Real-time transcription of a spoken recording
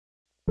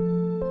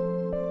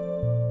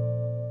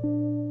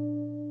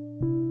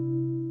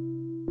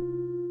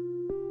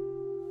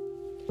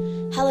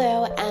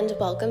and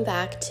welcome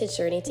back to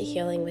Journey to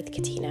Healing with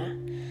Katina.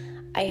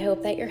 I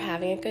hope that you're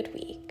having a good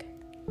week.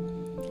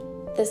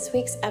 This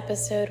week's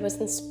episode was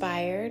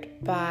inspired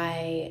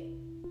by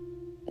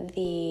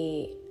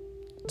the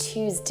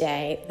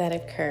Tuesday that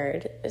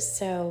occurred.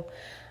 So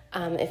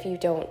if you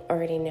don't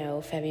already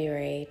know,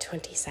 February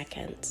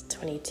 22nd,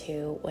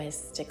 22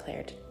 was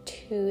declared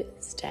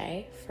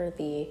Tuesday for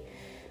the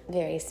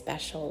very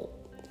special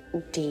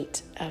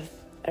date of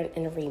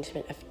an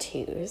arrangement of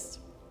twos.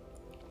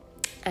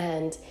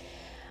 And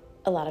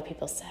a lot of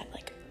people said,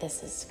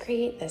 this is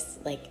great. This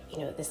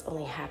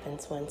only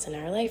happens once in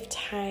our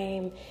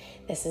lifetime.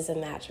 This is a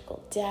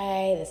magical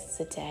day. This is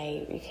a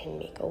day you can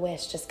make a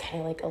wish, just kind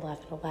of like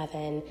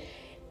 11:11.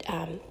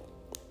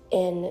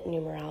 In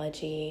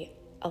numerology,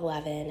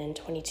 11 and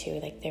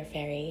 22, they're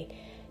very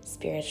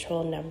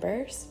spiritual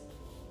numbers.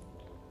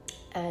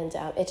 And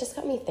it just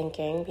got me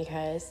thinking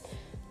because,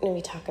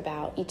 we talk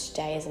about each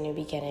day as a new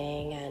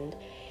beginning, and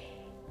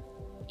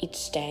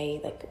each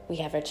day, we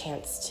have a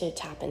chance to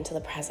tap into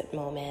the present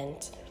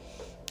moment.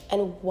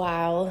 And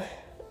while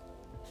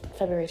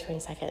February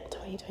 22nd,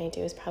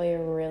 2022 is probably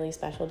a really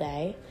special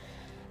day,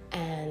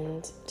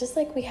 and just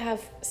like we have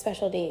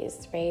special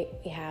days, right?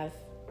 We have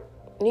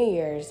New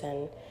Year's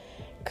and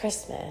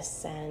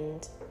Christmas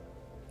and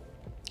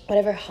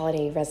whatever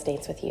holiday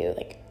resonates with you,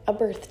 like a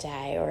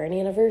birthday or an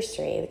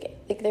anniversary.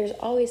 There's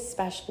always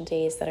special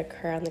days that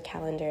occur on the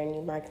calendar, and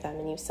you mark them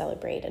and you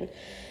celebrate, and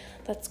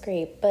that's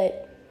great.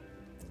 But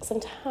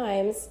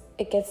sometimes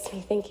it gets me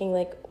thinking,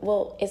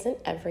 isn't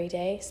every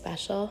day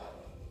special,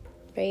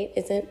 right?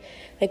 Isn't,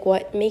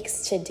 what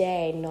makes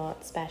today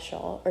not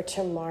special or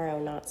tomorrow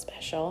not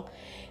special?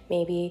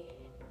 Maybe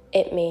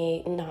it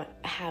may not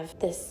have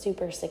this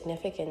super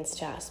significance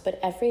to us, but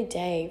every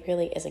day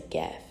really is a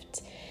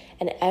gift.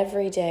 And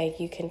every day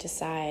you can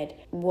decide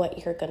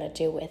what you're going to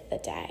do with the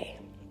day.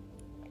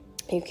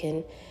 You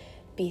can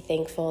be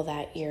thankful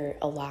that you're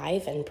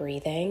alive and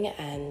breathing,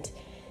 and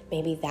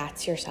maybe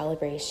that's your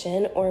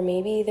celebration, or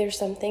maybe there's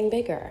something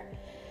bigger.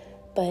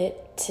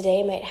 But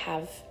today might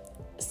have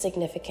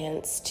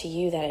significance to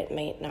you that it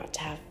might not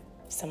have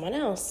someone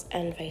else,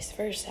 and vice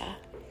versa.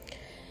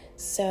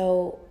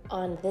 So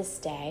on this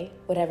day,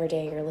 whatever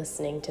day you're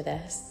listening to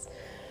this,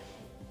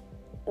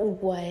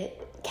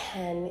 what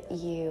can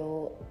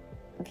you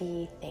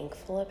be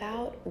thankful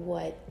about?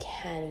 What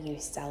can you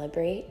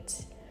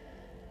celebrate?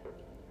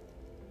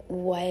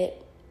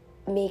 What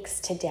makes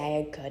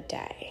today a good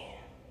day?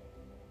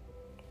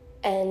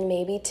 And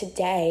maybe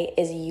today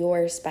is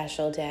your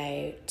special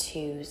day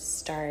to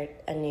start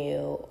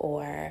anew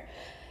or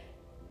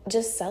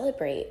just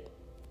celebrate.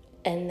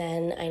 And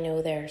then I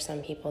know there are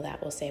some people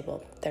that will say,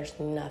 well, there's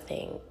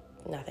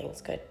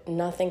nothing's good.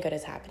 Nothing good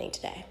is happening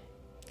today.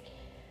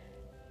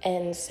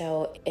 And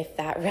so if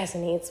that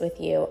resonates with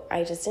you,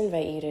 I just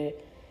invite you to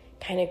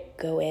kind of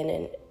go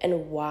in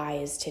and why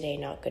is today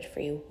not good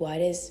for you? What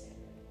is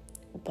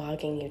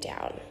bogging you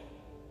down?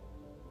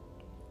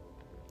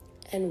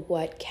 And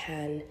what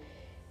can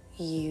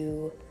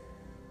you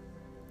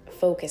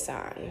focus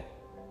on?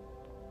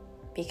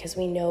 Because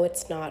we know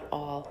it's not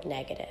all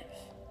negative.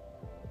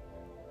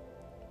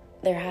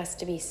 There has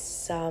to be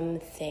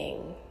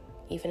something,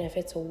 even if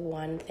it's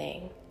one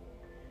thing,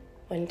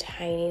 one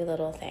tiny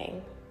little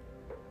thing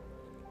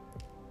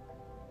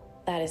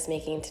that is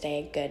making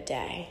today a good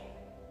day.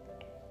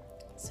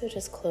 So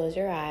just close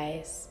your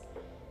eyes,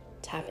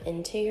 tap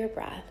into your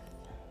breath,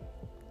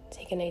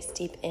 take a nice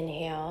deep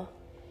inhale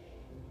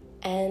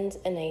and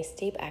a nice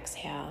deep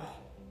exhale.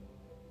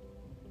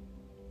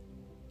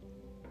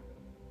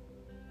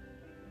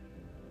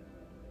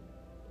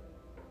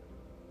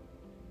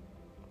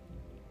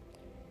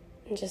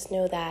 And just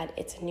know that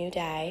it's a new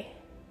day.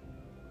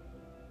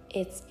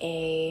 It's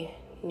a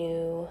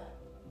new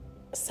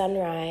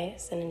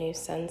sunrise and a new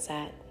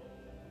sunset.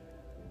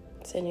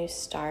 It's a new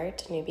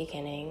start, a new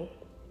beginning,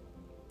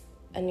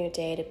 a new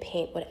day to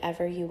paint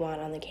whatever you want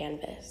on the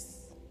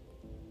canvas.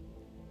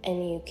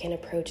 And you can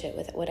approach it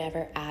with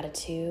whatever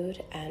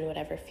attitude and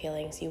whatever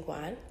feelings you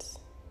want.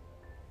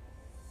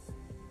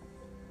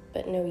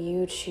 But know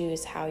you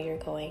choose how you're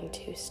going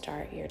to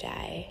start your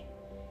day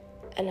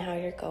and how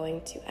you're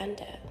going to end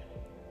it.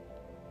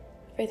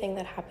 Everything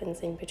that happens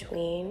in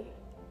between,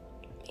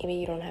 maybe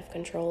you don't have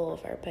control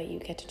over, but you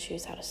get to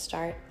choose how to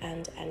start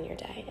and end your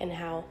day and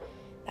how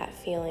that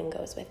feeling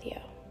goes with you.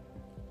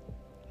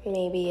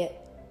 Maybe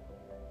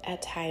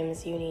at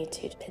times you need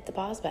to hit the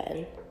pause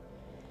button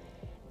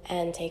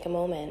and take a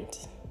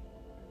moment,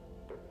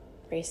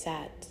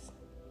 reset,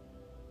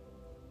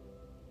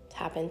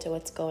 tap into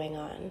what's going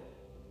on.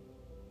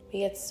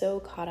 We get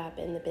so caught up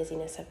in the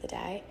busyness of the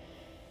day,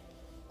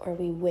 or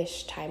we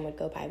wish time would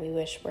go by. We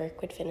wish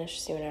work would finish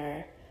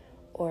sooner,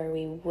 or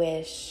we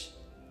wish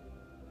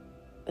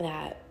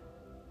that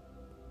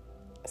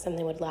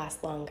something would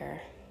last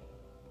longer.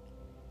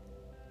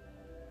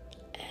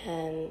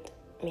 And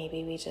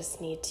maybe we just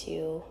need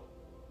to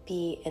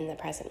be in the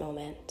present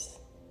moment,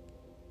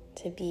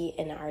 to be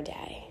in our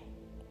day,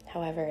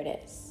 however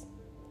it is.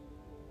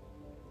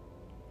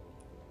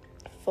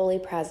 Fully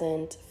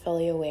present,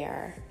 fully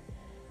aware,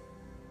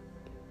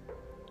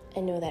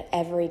 and know that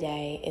every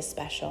day is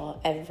special.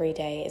 Every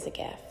day is a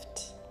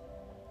gift.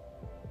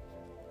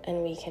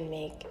 And we can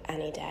make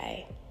any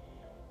day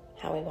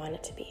how we want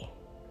it to be.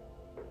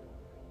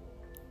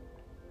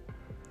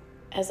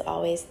 As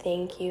always,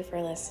 thank you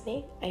for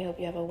listening. I hope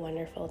you have a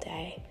wonderful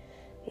day.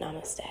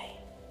 Namaste.